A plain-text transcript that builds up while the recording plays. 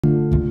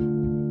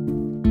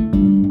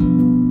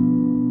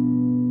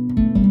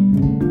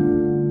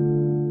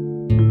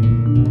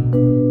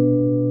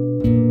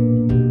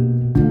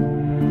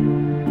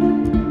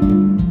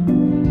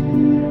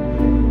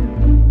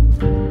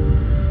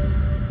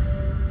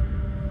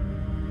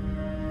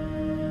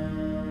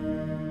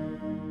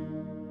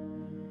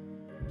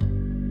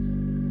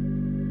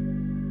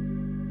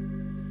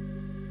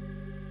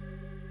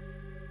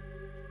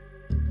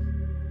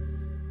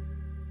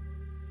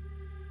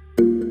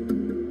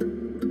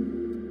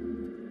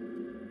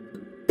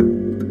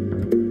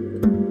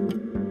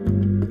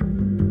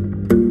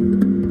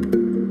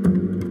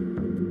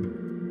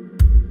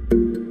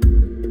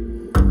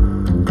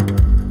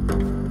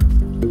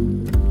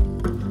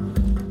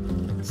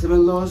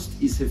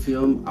a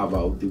film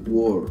about the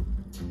war,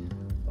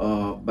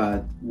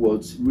 but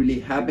what's really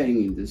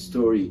happening in the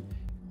story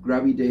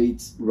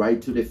gravitates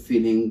right to the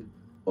feeling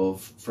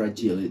of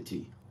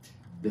fragility,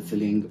 the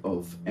feeling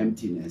of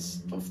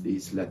emptiness of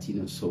these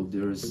Latino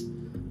soldiers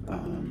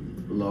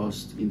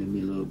lost in the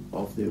middle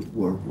of the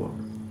World War.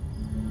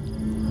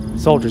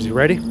 Soldiers, you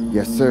ready?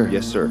 Yes, sir.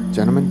 Yes, sir.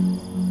 Gentlemen?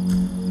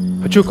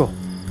 Pachuco.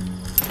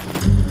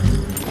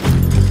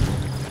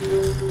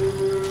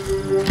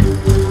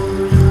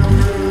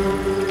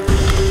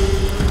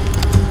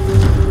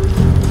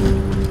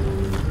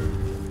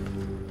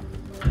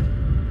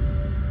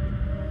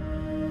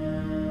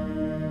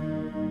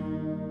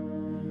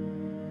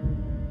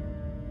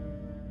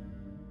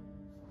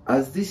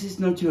 As this is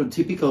not your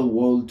typical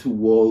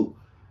wall-to-wall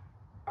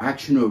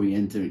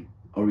action-oriented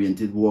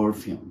war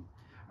film,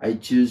 I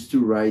choose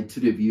to write to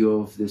the view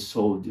of the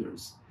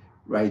soldiers,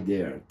 right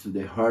there, to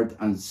the heart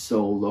and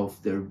soul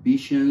of their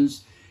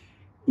visions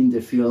in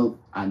the field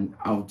and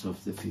out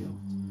of the field.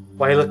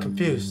 Why you look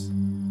confused?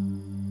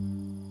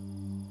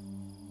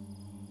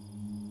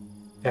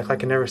 You act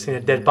like you've never seen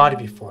a dead body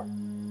before.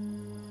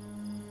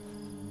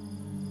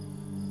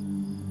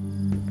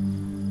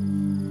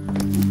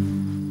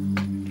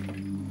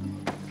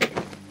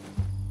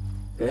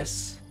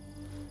 This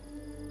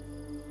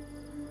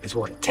is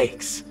what it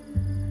takes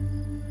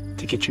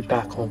to get you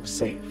back home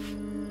safe.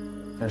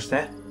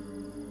 Understand?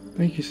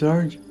 Thank you,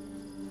 Sarge.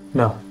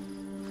 No.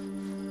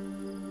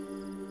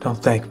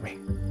 Don't thank me.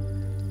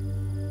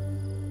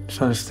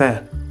 Just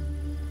understand.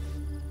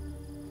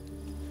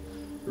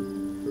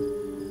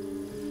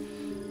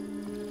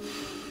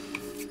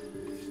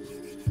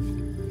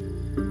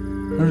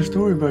 I heard a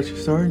story about you,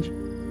 Sarge.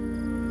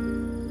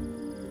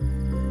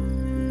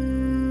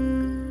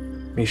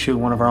 Me shoot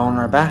one of our own in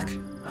our back,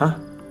 huh?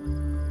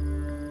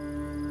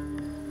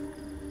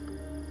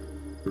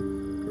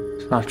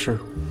 It's not true.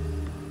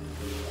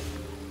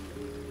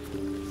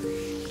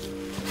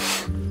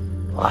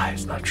 Lie,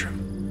 it's not true.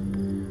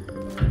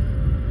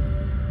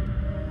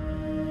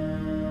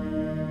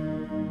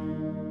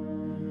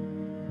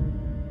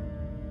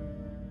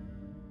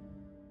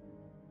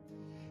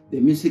 The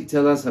music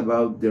tells us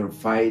about their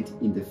fight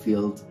in the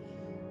field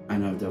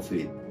and out of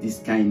it. This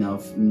kind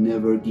of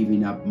never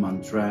giving up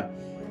mantra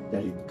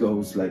that it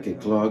goes like a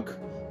clock,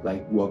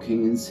 like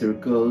walking in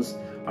circles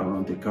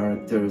around the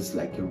characters,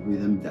 like a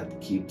rhythm that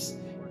keeps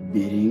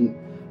beating.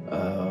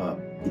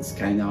 It's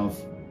kind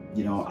of,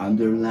 you know,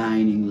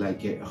 underlining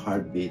like a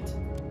heartbeat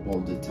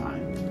all the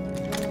time.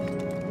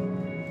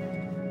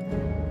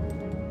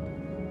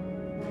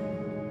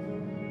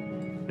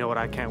 You know what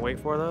I can't wait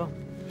for, though?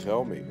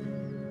 Tell me.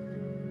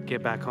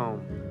 Get back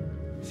home.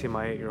 See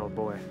my 8-year-old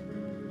boy.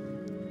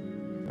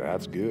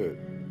 That's good.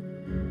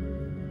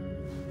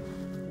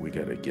 We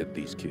gotta get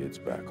these kids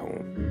back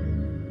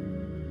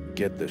home.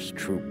 Get this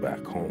troop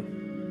back home.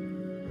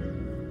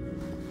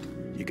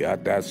 You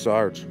got that,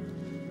 Sarge?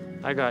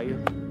 I got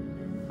you.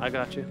 I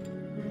got you.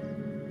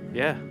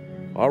 Yeah.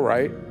 All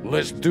right,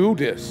 let's do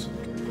this.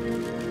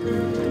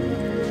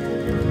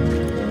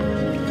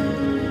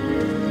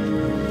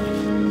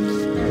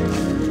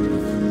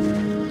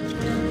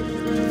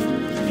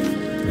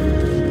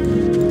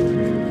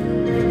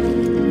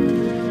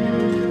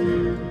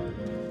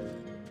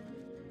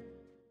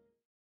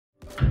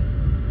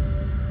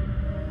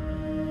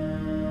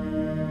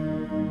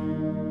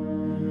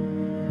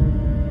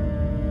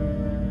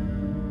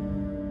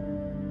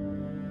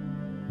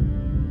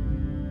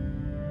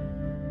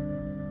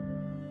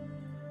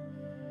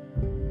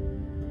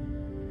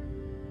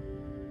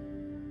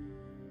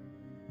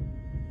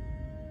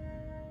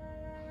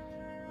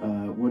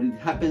 What it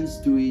happens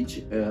to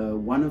each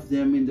one of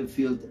them in the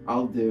field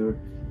out there,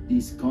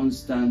 this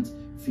constant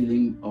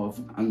feeling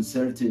of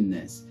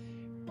uncertainness,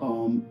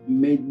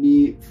 made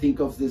me think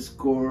of the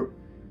score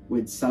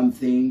with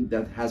something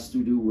that has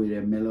to do with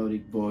a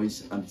melodic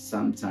voice and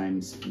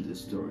sometimes in the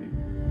story.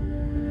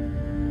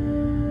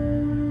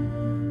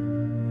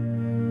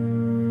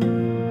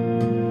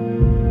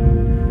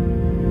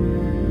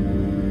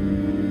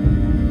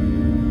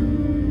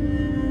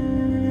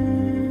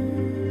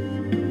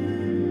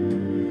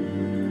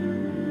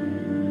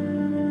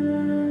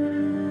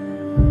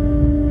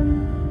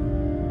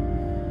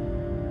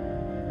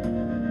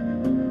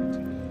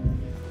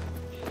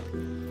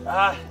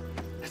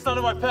 It's not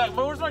in my pack.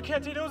 Where's my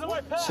cantina? It was in my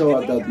pack. So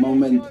at that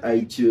moment,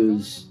 I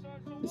choose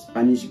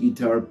Spanish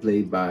guitar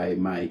played by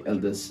my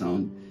eldest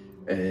son,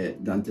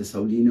 Eduardo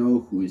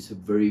Saulino, who is a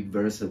very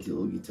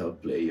versatile guitar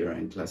player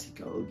and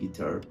classical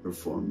guitar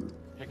performer.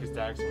 Pick his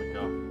tags when we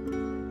go.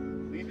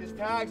 Leave his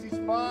tags, he's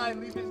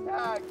fine, leave his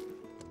tags.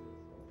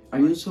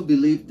 I also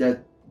believe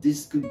that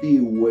this could be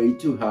a way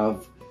to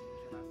have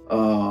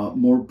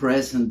more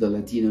present the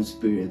Latino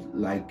spirit,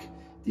 like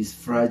this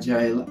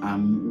fragile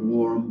and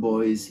warm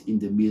voice in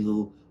the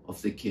middle of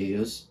the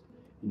chaos,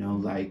 you know,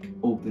 like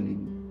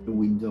opening the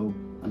window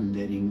and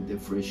letting the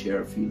fresh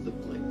air fill the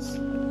place.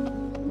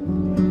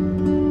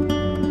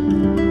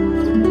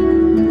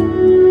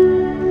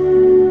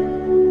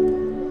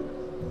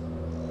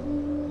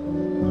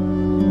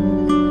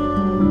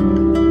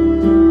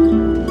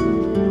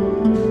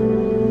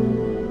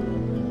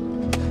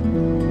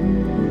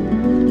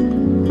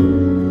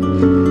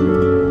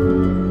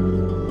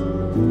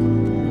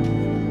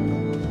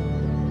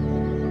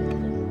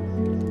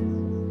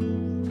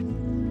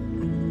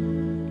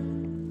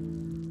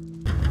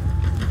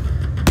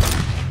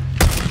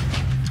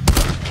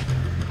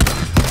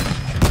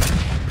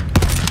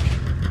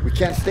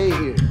 can't stay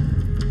here.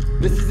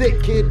 This is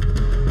it, kid.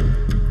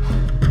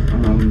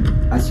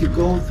 As you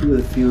go through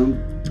the film,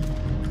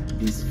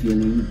 this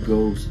feeling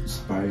goes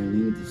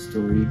spiraling the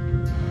story.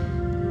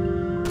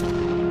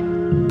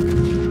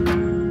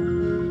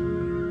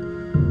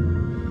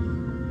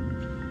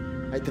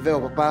 Ahí te veo,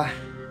 papá.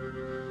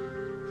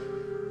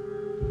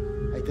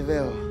 Ahí te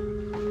veo.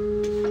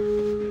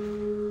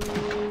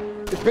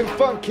 It's been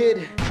fun,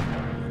 kid.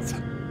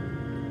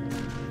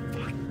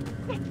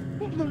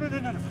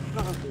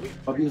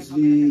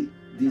 Obviously,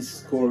 this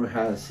score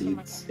has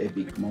its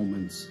epic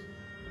moments.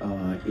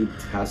 It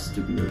has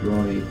to be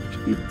heroic,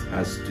 it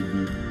has to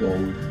be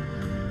bold,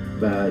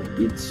 but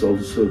it's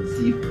also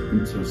deep,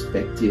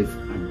 introspective,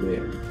 and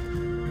rare.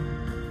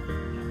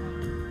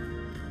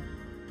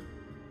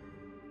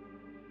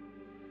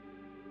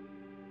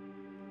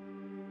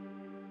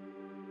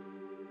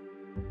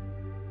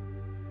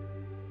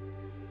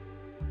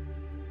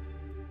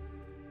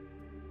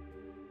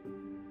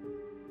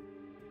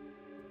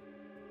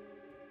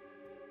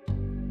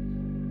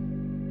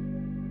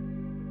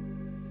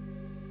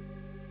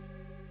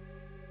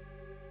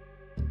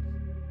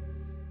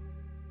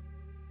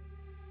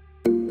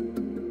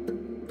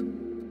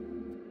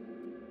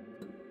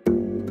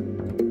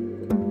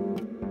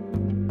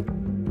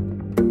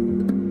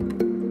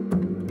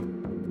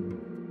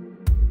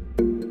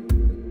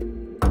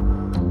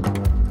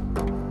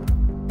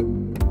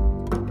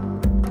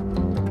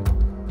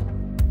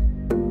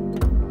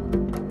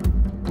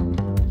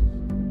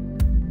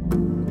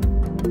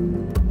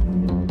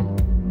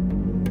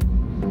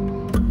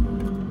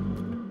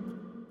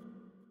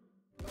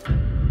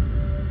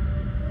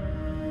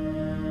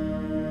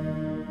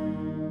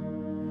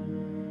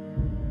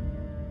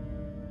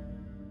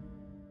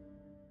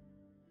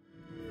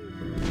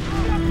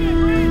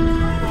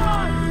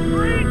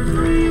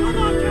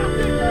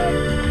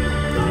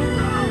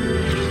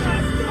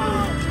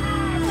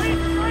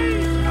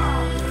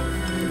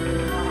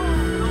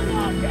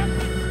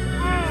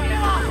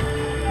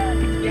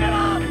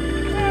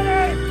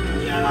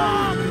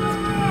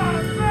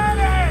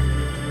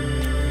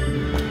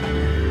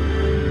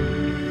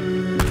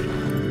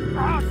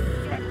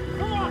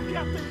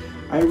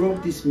 I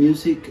wrote this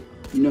music,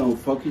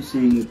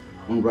 focusing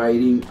on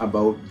writing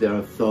about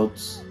their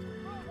thoughts,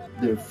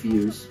 their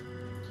fears,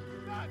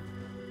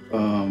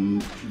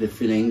 the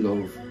feeling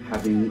of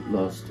having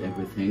lost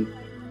everything,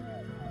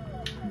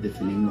 the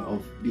feeling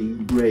of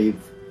being brave,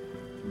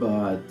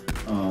 but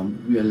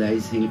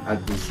realizing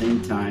at the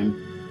same time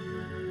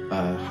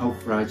how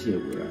fragile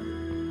we are.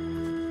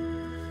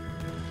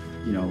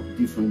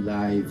 Different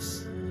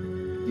lives,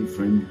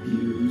 different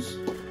views,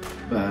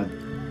 but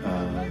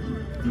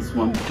this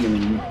one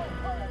feeling,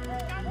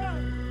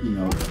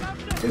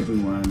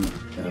 everyone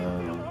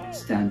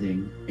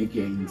standing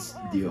against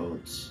the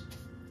odds,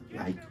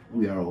 like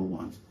we are all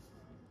one.